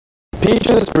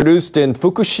Peaches produced in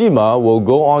Fukushima will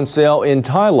go on sale in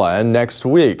Thailand neach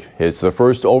week. It's the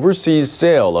first overseas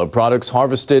sale of products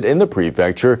harvested in the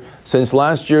prefecture since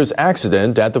last year's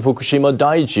accident at the Fukushima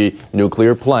Daiichi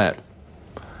nuclear plant.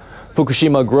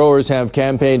 Fukushima growers have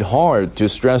campaigned hard to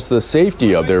stress the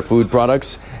safety of their food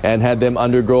products and had them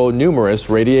undergo numerous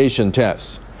radiation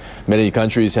tests. Many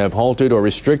countries have halted or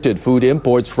restricted food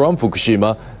imports from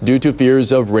Fukushima due to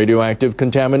fears of radioactive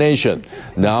contamination.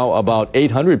 Now, about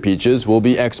 800 peaches will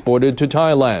be exported to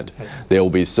Thailand. They will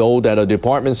be sold at a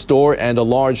department store and a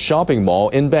large shopping mall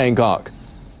in Bangkok.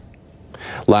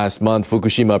 Last month,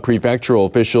 Fukushima prefectural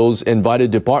officials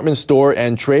invited department store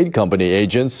and trade company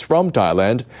agents from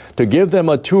Thailand to give them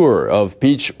a tour of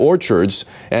peach orchards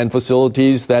and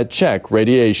facilities that check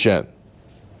radiation.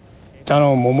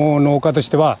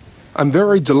 I'm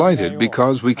very delighted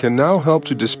because we can now help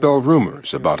to dispel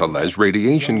rumors about alleged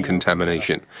radiation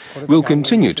contamination. We'll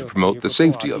continue to promote the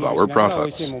safety of our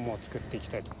products.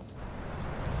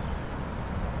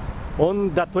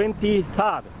 On the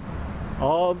 23rd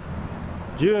of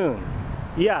June,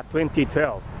 year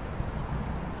 2012,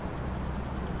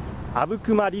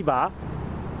 Abukuma River,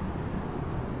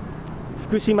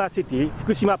 Fukushima City,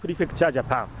 Fukushima Prefecture,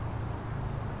 Japan.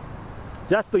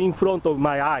 Just in front of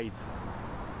my eyes,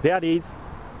 there is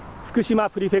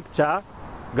Fukushima Prefecture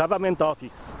Government Office.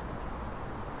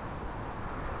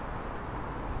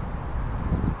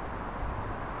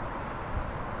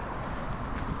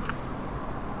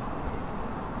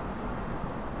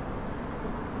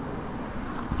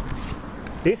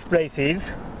 This place is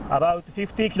about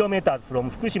 50 kilometers from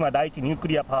Fukushima Daiichi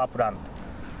nuclear power plant.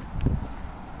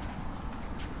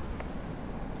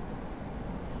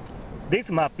 This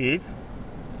map is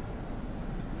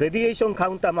radiation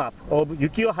counter map of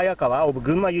Yukio Hayakawa of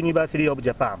Gunma University of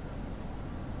Japan.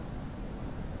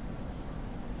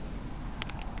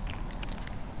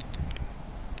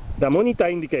 The monitor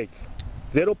indicates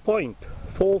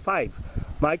 0.45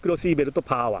 microsievert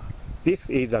per hour. This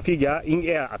is a figure in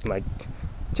air at my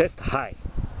chest high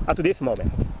at this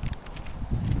moment.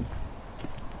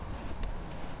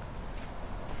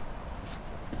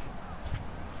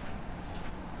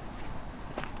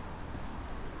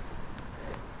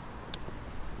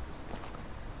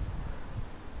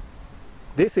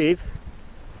 This is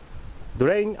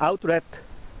rainwater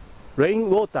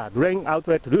drain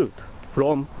outlet route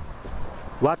from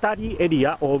Watari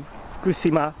area of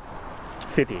Fukushima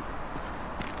City.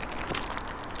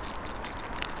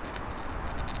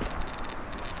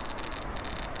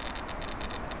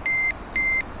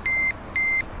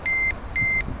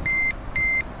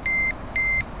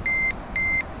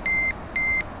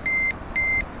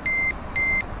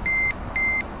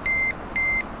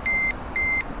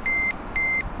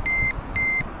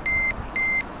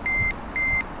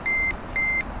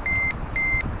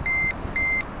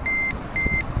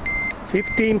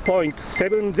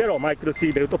 .70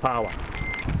 microsievert per hour.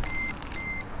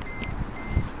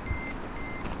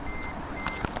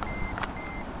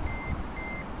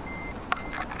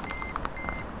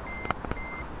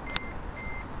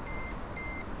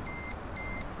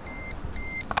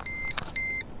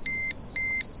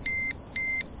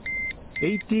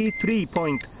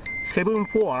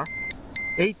 .83.74,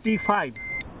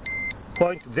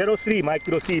 85.03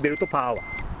 microsievert per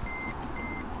hour.